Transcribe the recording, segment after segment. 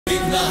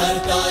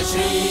विघ्नहर्ता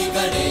श्री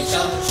गणेश,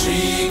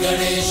 श्री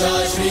गणेश,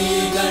 श्री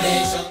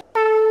गणेश।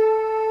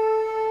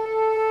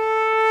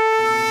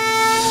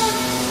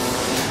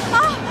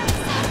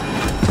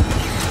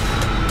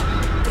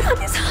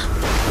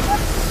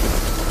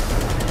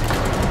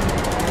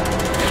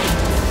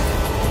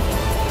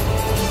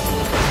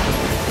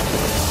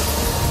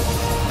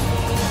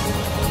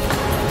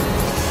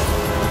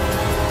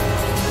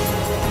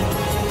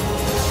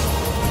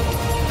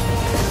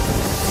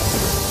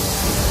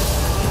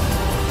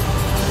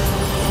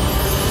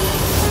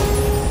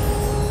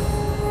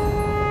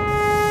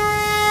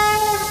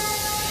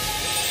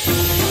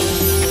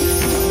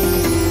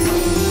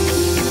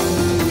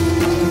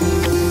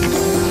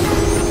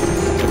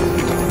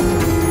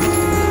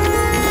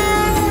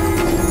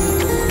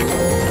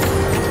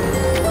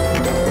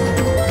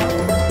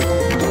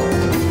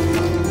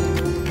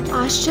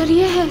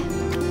 आश्चर्य है,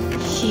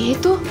 ये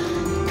तो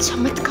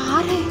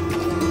चमत्कार है।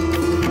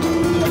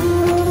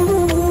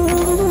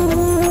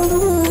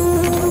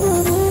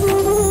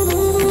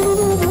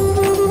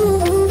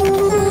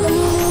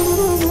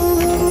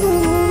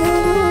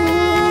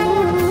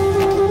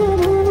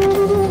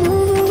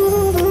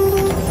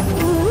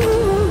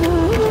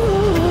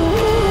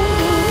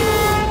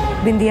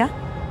 बिंदिया,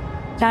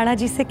 राणा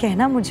जी से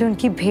कहना मुझे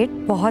उनकी भेंट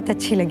बहुत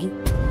अच्छी लगी।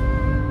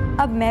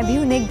 अब मैं भी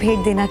उन्हें एक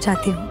भेंट देना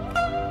चाहती हूँ।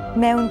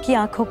 मैं उनकी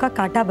आंखों का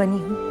कांटा बनी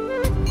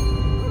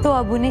हूँ, तो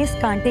अब उन्हें इस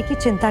कांटे की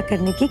चिंता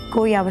करने की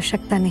कोई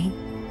आवश्यकता नहीं,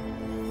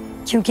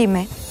 क्योंकि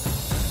मैं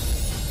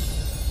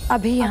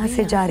अभी यहाँ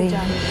से जा रही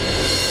हूँ।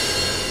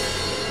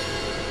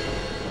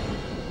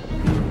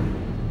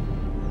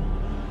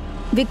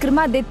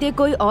 विक्रमादित्य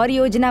कोई और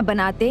योजना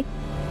बनाते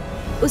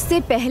उससे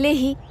पहले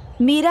ही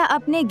मीरा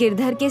अपने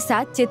गिरधर के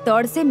साथ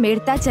चित्तौड़ से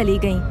मेड़ता चली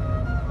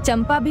गईं।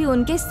 चंपा भी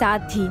उनके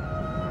साथ थी,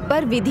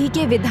 पर विधि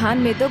के विधान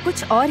में तो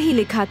कुछ और ही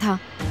लिखा था।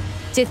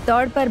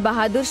 चित्तौड़ पर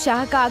बहादुर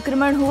शाह का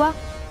आक्रमण हुआ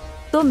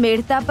तो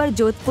मेड़ता पर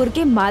जोधपुर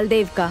के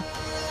मालदेव का।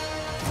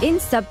 इन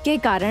सब के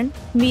कारण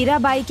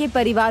मीराबाई के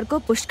परिवार को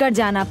पुष्कर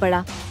जाना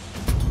पड़ा।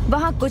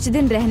 वहाँ कुछ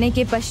दिन रहने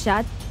के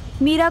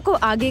पश्चात मीरा को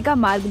आगे का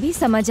मार्ग भी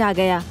समझ आ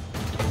गया।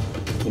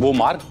 वो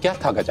मार्ग क्या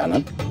था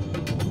गजानन?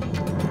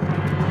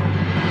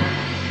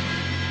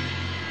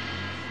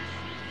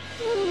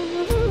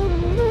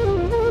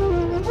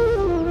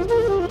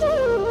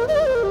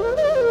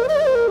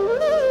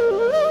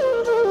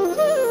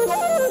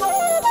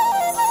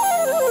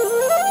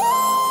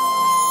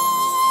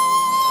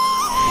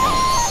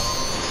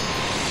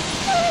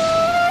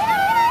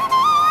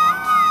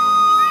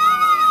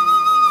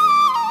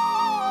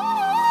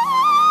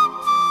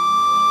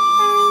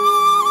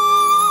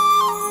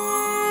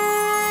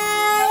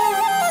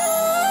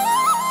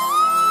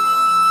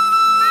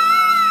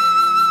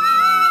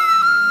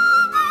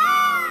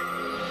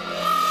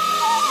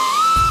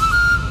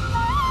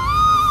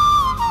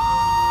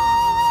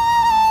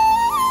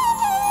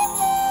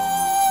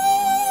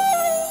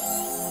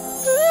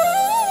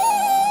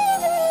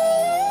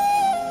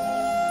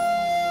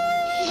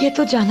 ये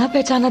तो जाना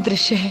पहचाना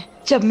दृश्य है।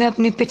 जब मैं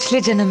अपने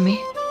पिछले जन्म में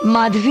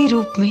माधवी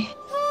रूप में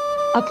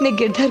अपने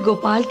गिरधर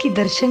गोपाल की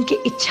दर्शन की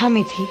इच्छा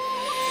में थी।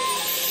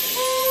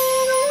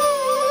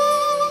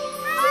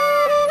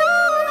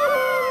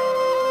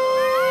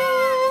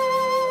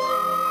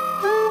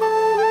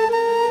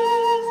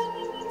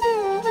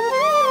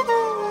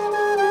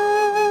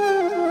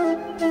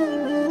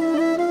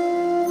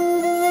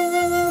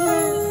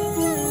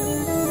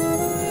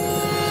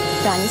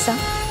 रानी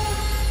साहब,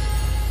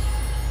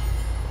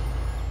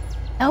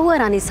 क्या हुआ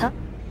रानी साहब?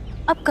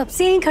 अब कब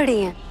से यहीं खड़ी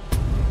हैं?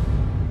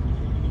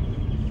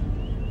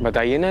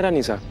 बताइए ना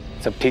रानी साहब,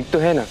 सब ठीक तो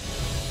है ना?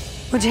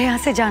 मुझे यहाँ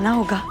से जाना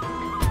होगा।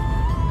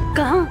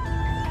 कहाँ?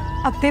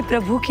 अपने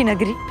प्रभु की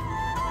नगरी,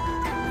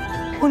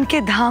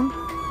 उनके धाम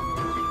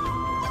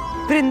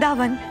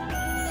वृंदावन।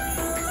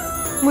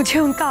 मुझे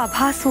उनका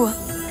आभास हुआ।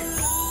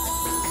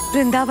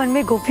 वृंदावन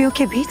में गोपियों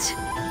के बीच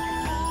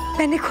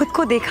मैंने खुद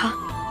को देखा।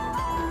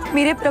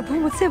 मेरे प्रभु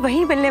मुझसे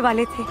वहीं मिलने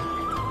वाले थे।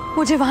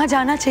 मुझे वहां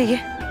जाना चाहिए।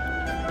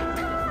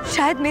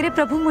 शायद मेरे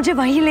प्रभु मुझे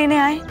वहीं लेने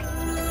आए।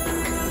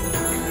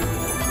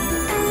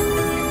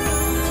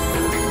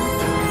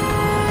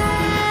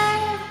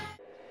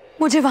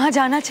 मुझे वहां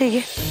जाना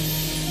चाहिए।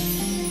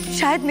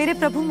 शायद मेरे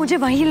प्रभु मुझे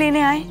वहीं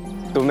लेने आए।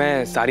 तो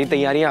मैं सारी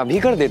तैयारियां अभी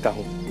कर देता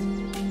हूँ।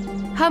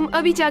 हम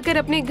अभी जाकर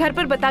अपने घर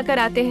पर बता कर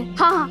आते हैं।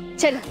 हाँ हाँ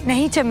चलो।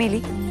 नहीं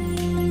चमेली,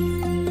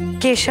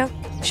 केशव,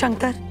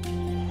 शंकर,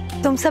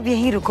 तुम सब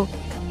यहीं रुको।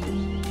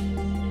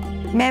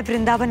 मैं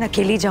वृंदावन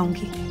अकेली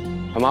जाऊंगी।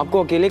 हम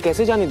आपको अकेले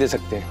कैसे जाने दे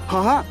सकते हैं?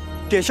 हाँ हाँ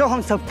केशव,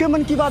 हम सबके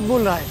मन की बात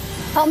बोल रहा है।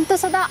 हम तो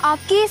सदा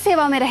आपकी ही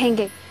सेवा में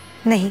रहेंगे।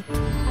 नहीं,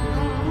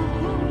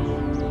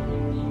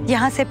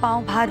 यहाँ से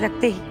पांव बाहर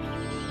रखते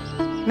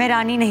ही मैं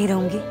रानी नहीं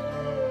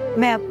रहूंगी।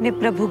 मैं अपने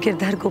प्रभु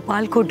गिरधर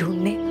गोपाल को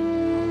ढूंढने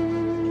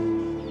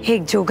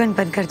एक जोगन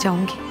बनकर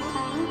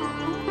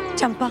जाऊंगी।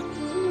 चंपा,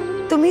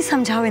 तुम ही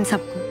समझाओ इन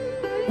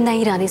सबको।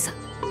 नहीं रानी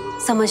साहब,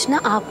 समझना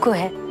आपको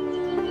है।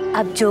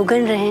 आप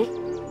जोगन रहें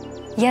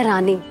या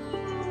रानी,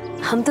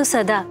 हम तो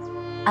सदा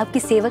आपकी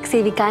सेवक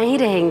सेविकाएं ही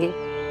रहेंगे।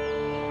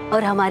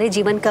 और हमारे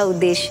जीवन का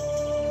उद्देश्य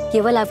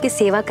केवल आपकी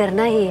सेवा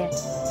करना ही है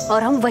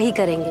और हम वही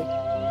करेंगे।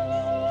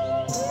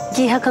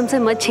 ये हक हमसे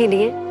मत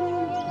छीनिए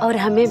और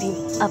हमें भी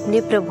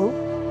अपने प्रभु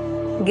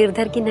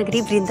गिरधर की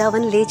नगरी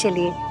वृंदावन ले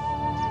चलिए।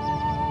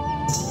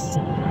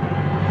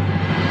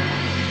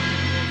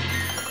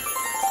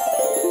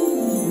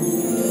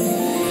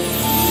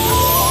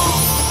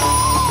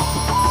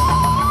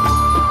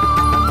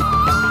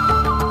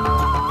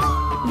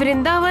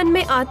 वृंदावन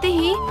में आते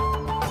ही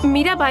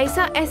मीरा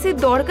बाईसा ऐसे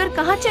दौड़कर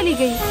कहाँ चली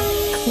गई?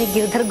 अपने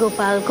गिरधर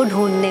गोपाल को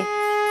ढूंढने।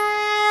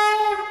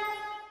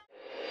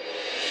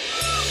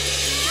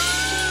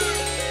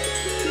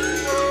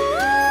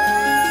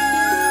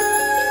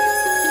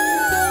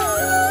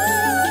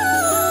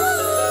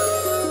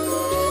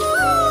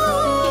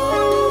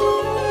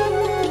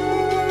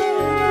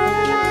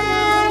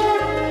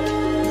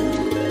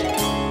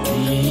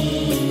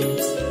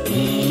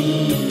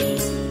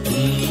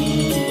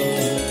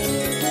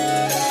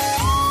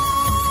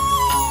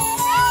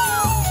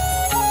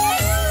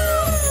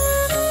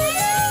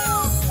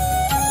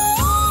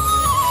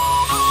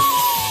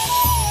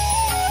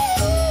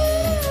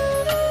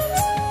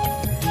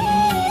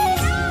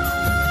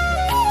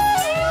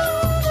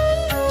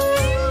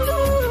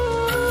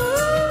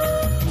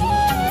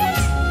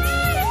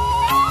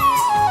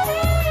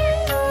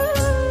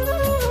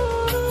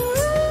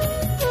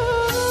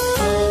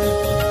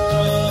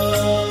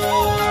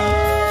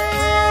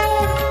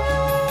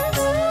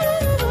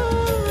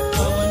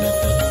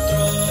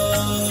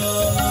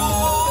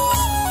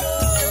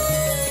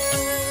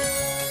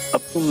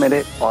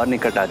 मेरे और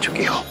निकट आ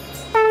चुकी हो।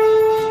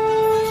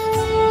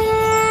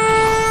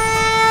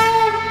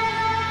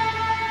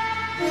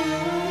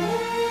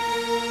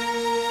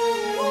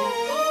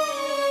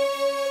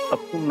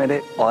 अब तुम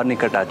मेरे और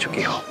निकट आ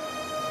चुकी हो।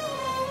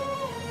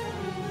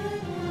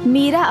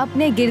 मीरा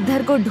अपने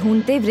गिरधर को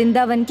ढूंढते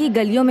वृंदावन की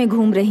गलियों में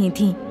घूम रही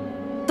थीं,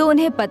 तो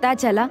उन्हें पता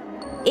चला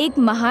एक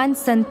महान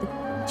संत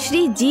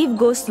श्री जीव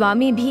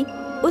गोस्वामी भी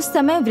उस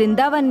समय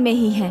वृंदावन में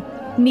ही हैं।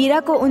 मीरा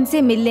को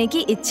उनसे मिलने की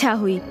इच्छा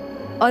हुई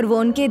और वो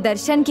उनके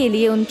दर्शन के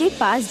लिए उनके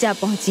पास जा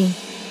पहुंची।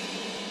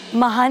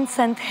 महान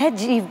संत है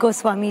जीव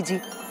गोस्वामी जी,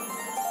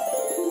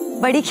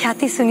 बड़ी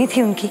ख्याति सुनी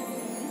थी उनकी,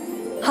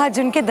 आज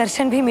उनके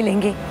दर्शन भी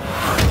मिलेंगे।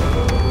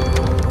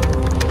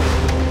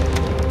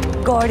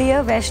 गौड़ीय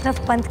वैष्णव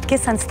पंथ के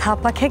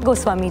संस्थापक है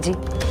गोस्वामी जी।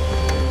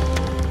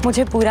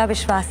 मुझे पूरा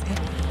विश्वास है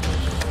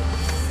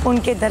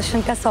उनके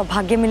दर्शन का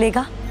सौभाग्य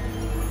मिलेगा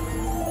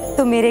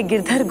तो मेरे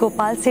गिरधर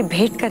गोपाल से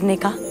भेंट करने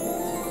का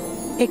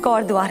एक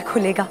और द्वार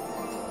खुलेगा।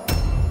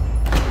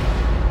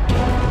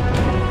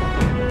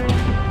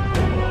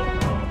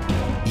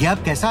 ये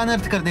आप कैसा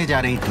अनर्थ करने जा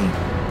रही थी?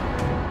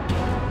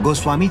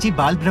 गोस्वामी जी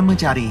बाल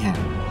ब्रह्मचारी हैं,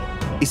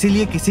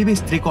 इसीलिए किसी भी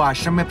स्त्री को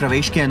आश्रम में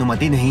प्रवेश की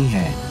अनुमति नहीं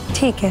है।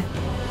 ठीक है,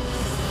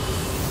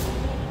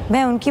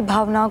 मैं उनकी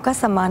भावनाओं का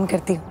सम्मान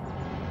करती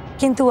हूँ,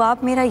 किंतु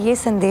आप मेरा ये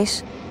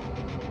संदेश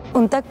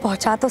उन तक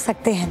पहुँचा तो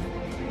सकते हैं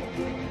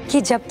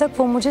कि जब तक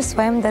वो मुझे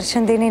स्वयं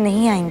दर्शन देने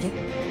नहीं आएंगे,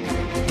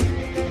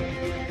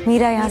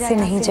 मीरा यहाँ से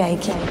नहीं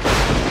जाएगी।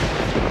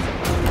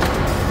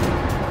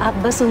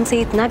 आप बस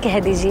उनसे इतना कह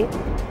दीजिए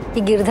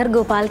कि गिरधर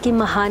गोपाल की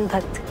महान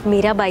भक्त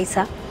मीरा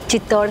बाईसा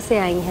चित्तौड़ से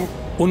आई हैं।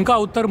 उनका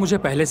उत्तर मुझे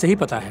पहले से ही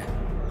पता है,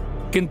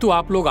 किंतु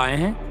आप लोग आए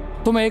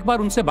हैं तो मैं एक बार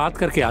उनसे बात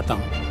करके आता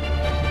हूँ।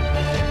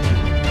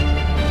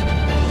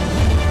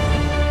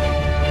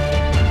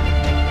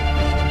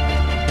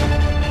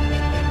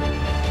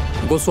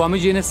 गोस्वामी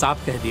जी ने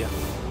साफ कह दिया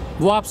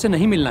वो आपसे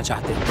नहीं मिलना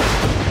चाहते।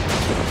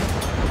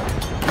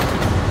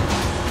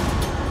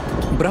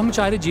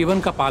 ब्रह्मचारी जीवन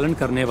का पालन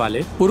करने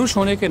वाले पुरुष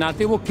होने के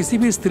नाते वो किसी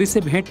भी स्त्री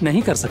से भेंट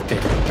नहीं कर सकते।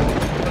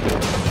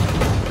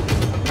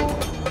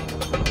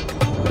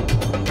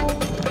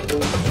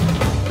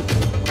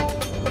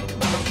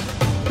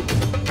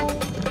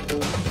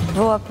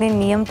 वो अपने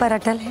नियम पर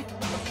अटल है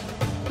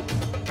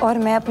और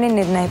मैं अपने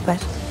निर्णय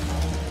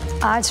पर।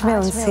 आज मैं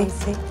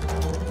उनसे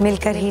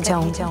मिलकर ही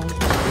जाऊंगी।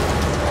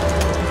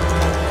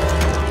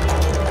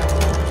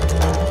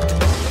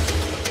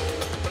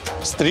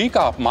 स्त्री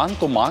का अपमान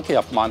तो मां के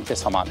अपमान के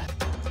समान है।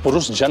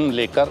 पुरुष जन्म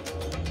लेकर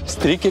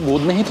स्त्री के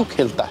गोद में ही तो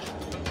खेलता है,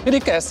 फिर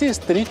एक ऐसी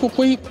स्त्री को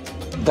कोई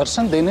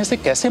दर्शन देने से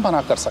कैसे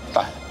मना कर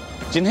सकता है,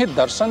 जिन्हें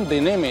दर्शन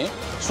देने में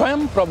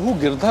स्वयं प्रभु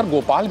गिरधर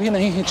गोपाल भी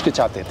नहीं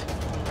हिचकिचाते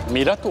थे।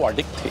 मीरा तो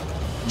अडिग थे।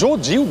 जो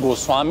जीव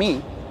गोस्वामी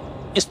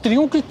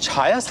स्त्रियों की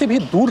छाया से भी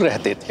दूर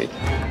रहते थे,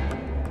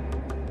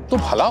 तो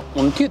भला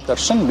उनके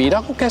दर्शन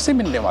मीरा को कैसे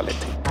मिलने वाले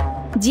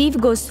थे? जीव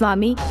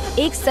गोस्वामी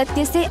एक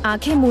सत्य से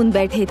आंखें मूंद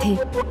बैठे थे।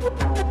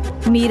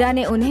 मीरा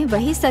ने उन्हें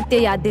वही सत्य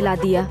याद दिला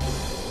दिया।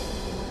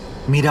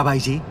 मीराबाई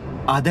जी,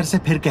 आदर से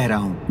फिर कह रहा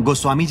हूँ,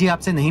 गोस्वामी जी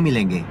आपसे नहीं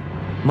मिलेंगे।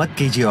 मत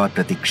कीजिए और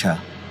प्रतीक्षा।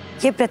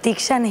 ये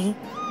प्रतीक्षा नहीं,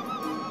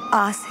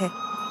 आस है।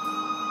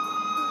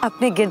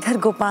 अपने गिरधर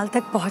गोपाल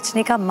तक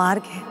पहुंचने का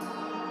मार्ग है।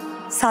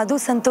 साधु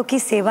संतों की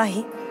सेवा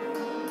ही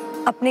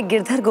अपने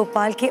गिरधर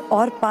गोपाल के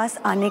और पास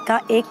आने का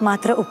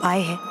एकमात्र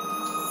उपाय है।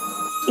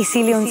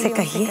 इसीलिए उनसे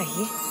कहिए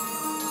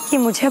कि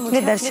मुझे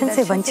अपने दर्शन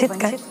से वंचित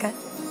कर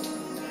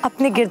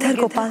अपने गिरधर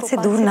गोपाल से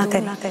दूर ना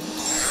करें।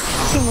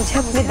 कि मुझे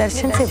अपने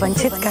दर्शन से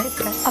वंचित कर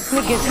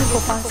अपने गिरधर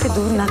गोपाल से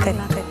दूर ना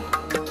करे।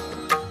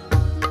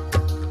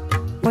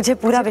 मुझे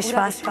पूरा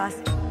विश्वास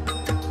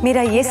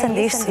मेरा ये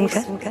संदेश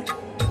सुनकर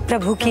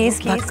प्रभु की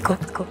इस भक्त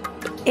को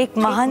एक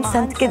महान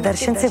संत के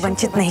दर्शन से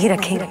वंचित नहीं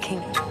रखेंगे।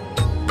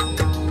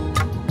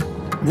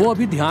 वो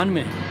अभी ध्यान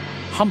में है,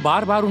 हम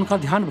बार बार उनका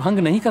ध्यान भंग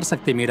नहीं कर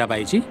सकते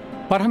मीराबाई जी।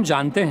 पर हम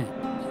जानते हैं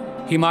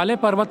हिमालय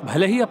पर्वत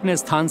भले ही अपने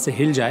स्थान से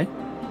हिल जाए,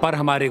 पर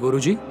हमारे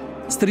गुरुजी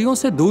स्त्रियों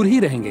से दूर ही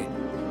रहेंगे।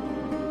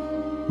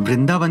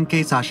 वृंदावन के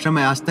इस आश्रम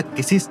में आज तक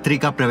किसी स्त्री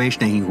का प्रवेश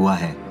नहीं हुआ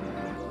है।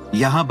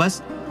 यहाँ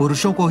बस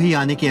पुरुषों को ही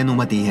आने की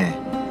अनुमति है।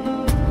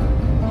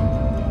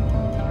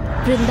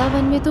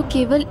 वृंदावन में तो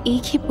केवल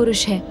एक ही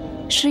पुरुष है,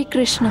 श्री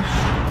कृष्ण।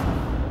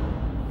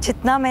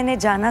 जितना मैंने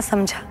जाना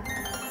समझा,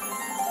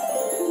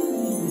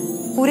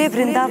 पूरे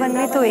वृंदावन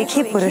में तो एक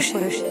ही पुरुष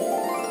है,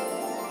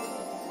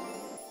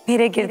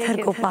 मेरे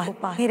गिरधर गोपाल,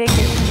 मेरे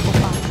गिरधर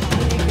गोपाल।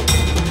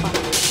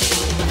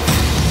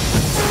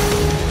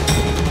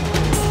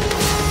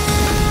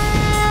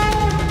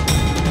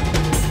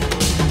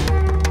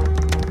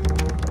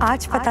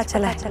 आज पता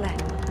चला है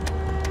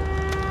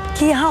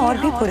कि यहाँ और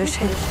भी पुरुष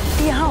हैं,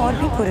 यहाँ और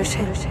भी पुरुष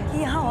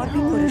हैं, यहाँ और भी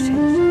पुरुष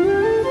हैं।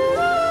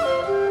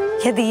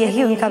 यदि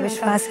यही उनका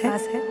विश्वास है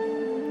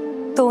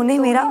तो उन्हें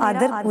मेरा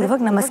आदर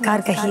पूर्वक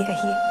नमस्कार कहिए।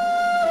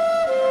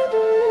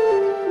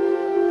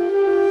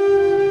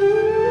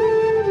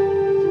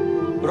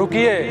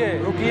 रुकिए,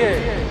 रुकिए।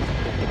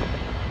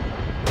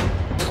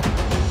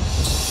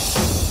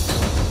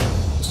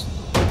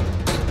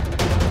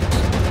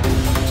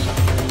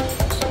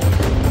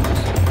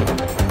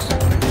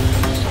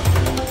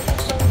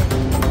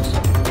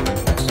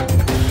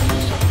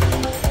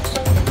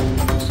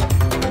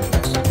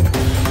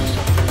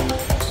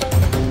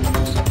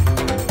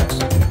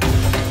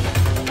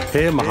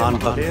 हे महान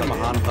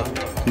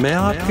भक्त, मैं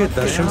आपके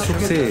दर्शन सुख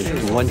से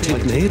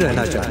वंचित नहीं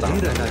रहना चाहता।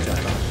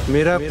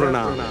 मेरा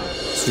प्रणाम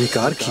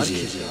स्वीकार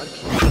कीजिए।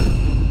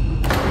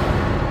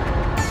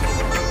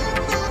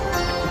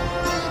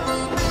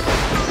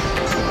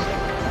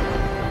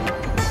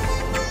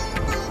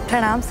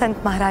 प्रणाम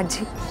संत महाराज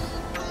जी,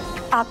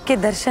 आपके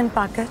दर्शन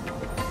पाकर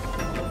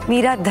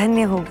मीरा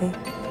धन्य हो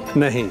गई।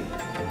 नहीं,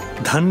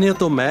 धन्य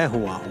तो मैं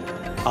हुआ हूँ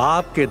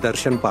आपके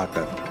दर्शन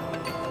पाकर।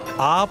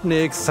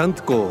 आपने एक संत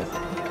को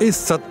इस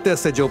सत्य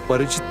से जो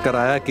परिचित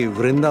कराया कि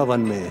वृंदावन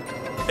में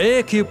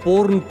एक ही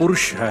पूर्ण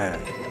पुरुष है,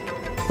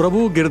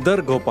 प्रभु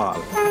गिरधर गोपाल,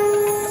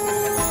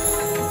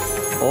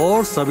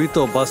 और सभी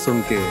तो बस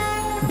उनके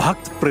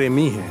भक्त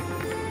प्रेमी हैं।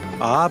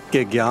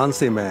 आपके ज्ञान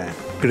से मैं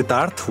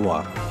कृतार्थ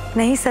हुआ।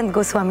 नहीं संत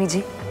गोस्वामी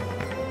जी,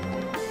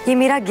 ये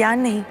मेरा ज्ञान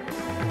नहीं,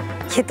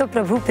 ये तो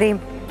प्रभु प्रेम।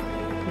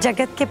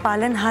 जगत के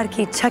पालनहार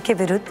की इच्छा के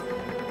विरुद्ध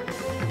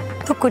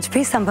तो कुछ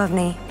भी संभव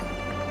नहीं।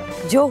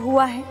 जो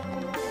हुआ है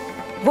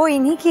वो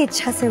इन्हीं की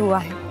इच्छा से हुआ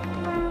है,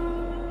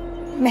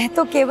 मैं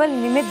तो केवल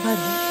निमित्त भर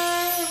हूं।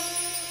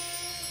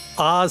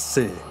 आज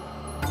से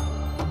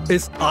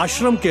इस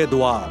आश्रम के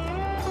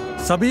द्वार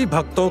सभी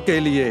भक्तों के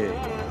लिए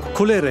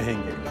खुले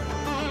रहेंगे।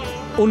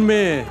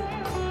 उनमें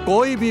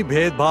कोई भी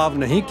भेदभाव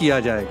नहीं किया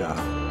जाएगा।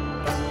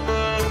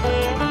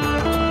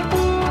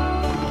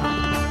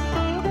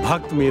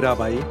 भक्त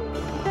मीराबाई,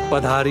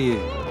 पधारिए।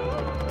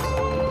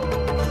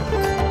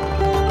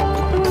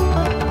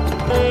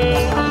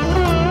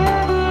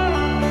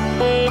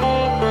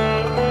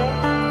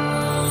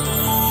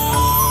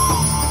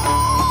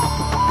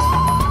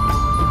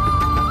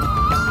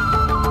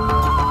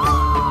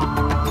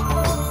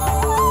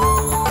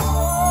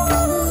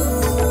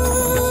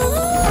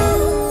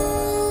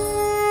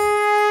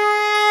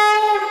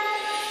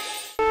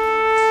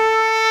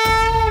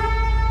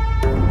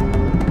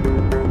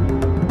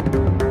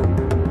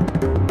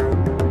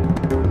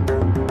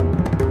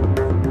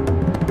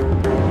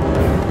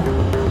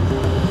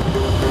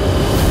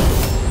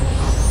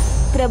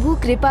 प्रभु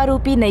कृपा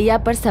रूपी नैया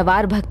पर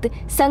सवार भक्त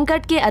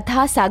संकट के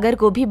अथाह सागर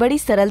को भी बड़ी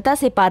सरलता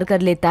से पार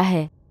कर लेता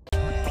है।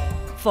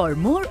 For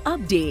more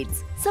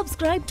updates,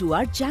 subscribe to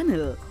our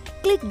channel,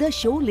 click the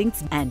show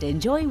links and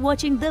enjoy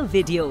watching the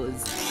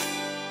videos.